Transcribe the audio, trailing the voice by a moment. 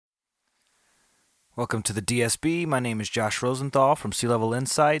Welcome to the DSB. My name is Josh Rosenthal from Sea Level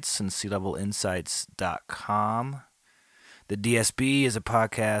Insights and SeaLevelInsights.com. The DSB is a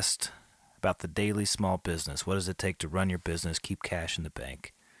podcast about the daily small business. What does it take to run your business, keep cash in the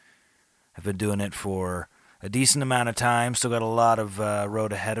bank? I've been doing it for a decent amount of time, still got a lot of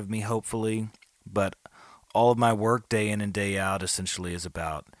road ahead of me, hopefully, but all of my work day in and day out essentially is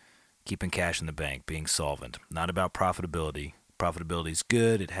about keeping cash in the bank, being solvent, not about profitability. Profitability is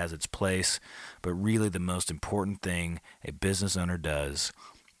good, it has its place, but really the most important thing a business owner does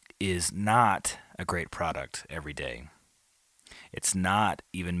is not a great product every day. It's not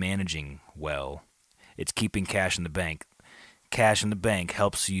even managing well. It's keeping cash in the bank. Cash in the bank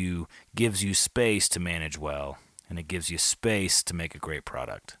gives you space to manage well, and it gives you space to make a great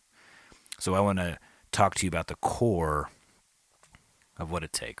product. So I want to talk to you about the core of what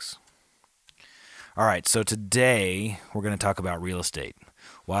it takes. All right, so today we're going to talk about real estate.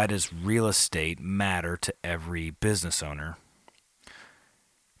 Why does real estate matter to every business owner?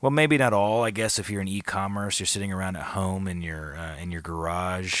 Well, maybe not all. I guess if you're in e-commerce, you're sitting around at home in your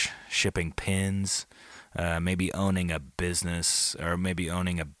garage shipping pins. Maybe owning a business or maybe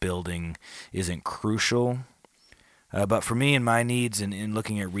owning a building isn't crucial. But for me and my needs in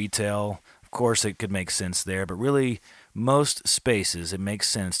looking at retail, of course it could make sense there. But really, most spaces, it makes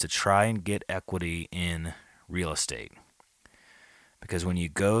sense to try and get equity in real estate. Because when you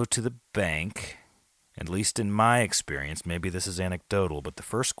go to the bank, at least in my experience, maybe this is anecdotal, but the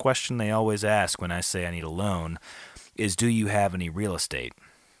first question they always ask when I say I need a loan is, do you have any real estate?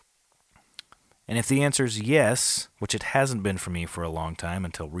 And if the answer is yes, which it hasn't been for me for a long time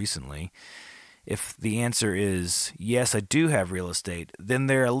until recently, if the answer is, yes, I do have real estate, then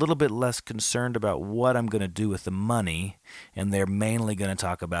they're a little bit less concerned about what I'm going to do with the money, and they're mainly going to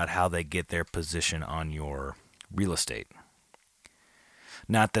talk about how they get their position on your real estate.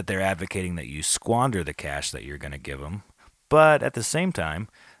 Not that they're advocating that you squander the cash that you're going to give them, but at the same time,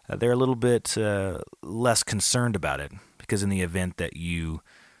 they're a little bit less concerned about it, because in the event that you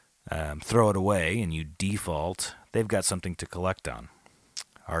throw it away and you default, they've got something to collect on.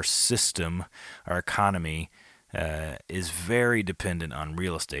 Our system, our economy, is very dependent on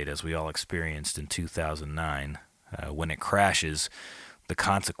real estate, as we all experienced in 2009. When it crashes, the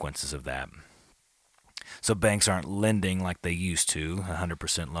consequences of that. So banks aren't lending like they used to,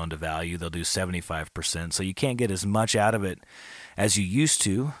 100% loan to value. They'll do 75%. So you can't get as much out of it as you used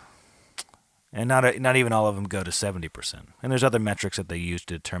to. And not even all of them go to 70%. And there's other metrics that they use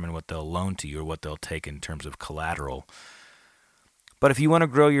to determine what they'll loan to you or what they'll take in terms of collateral. But if you want to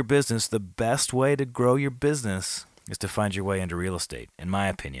grow your business, the best way to grow your business is to find your way into real estate, in my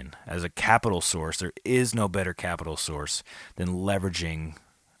opinion. As a capital source, there is no better capital source than leveraging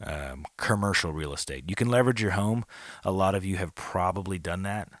commercial real estate. You can leverage your home. A lot of you have probably done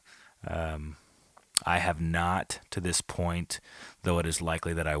that. I have not to this point, though it is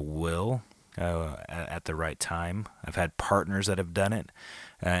likely that I will at the right time. I've had partners that have done it,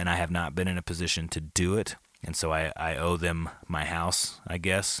 and I have not been in a position to do it. And so I owe them my house, I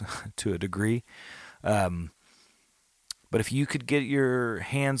guess, to a degree. But if you could get your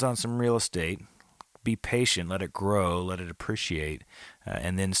hands on some real estate, be patient, let it grow, let it appreciate,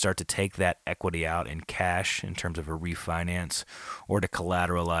 and then start to take that equity out in cash in terms of a refinance or to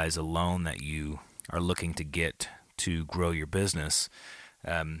collateralize a loan that you are looking to get to grow your business.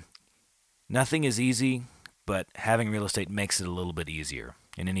 Nothing is easy, but having real estate makes it a little bit easier.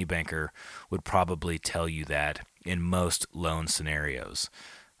 And any banker would probably tell you that in most loan scenarios.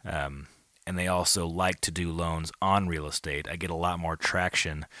 And they also like to do loans on real estate. I get a lot more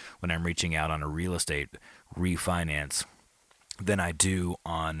traction when I'm reaching out on a real estate refinance than I do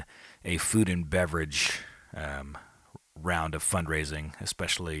on a food and beverage round of fundraising,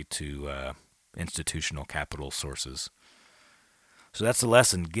 especially to institutional capital sources. So that's the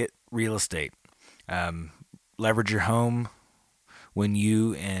lesson. Get real estate. Leverage your home. When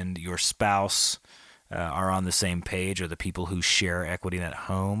you and your spouse are on the same page, or the people who share equity in that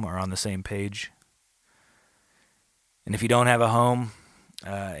home are on the same page. And if you don't have a home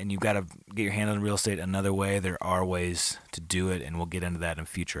and you've got to get your hand on real estate another way, there are ways to do it, and we'll get into that in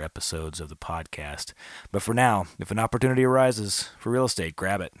future episodes of the podcast. But for now, if an opportunity arises for real estate,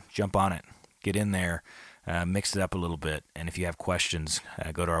 grab it, jump on it, get in there, mix it up a little bit. And if you have questions,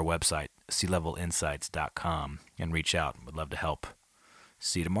 go to our website, SeaLevelInsights.com, and reach out. We'd love to help.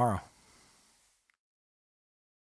 See you tomorrow.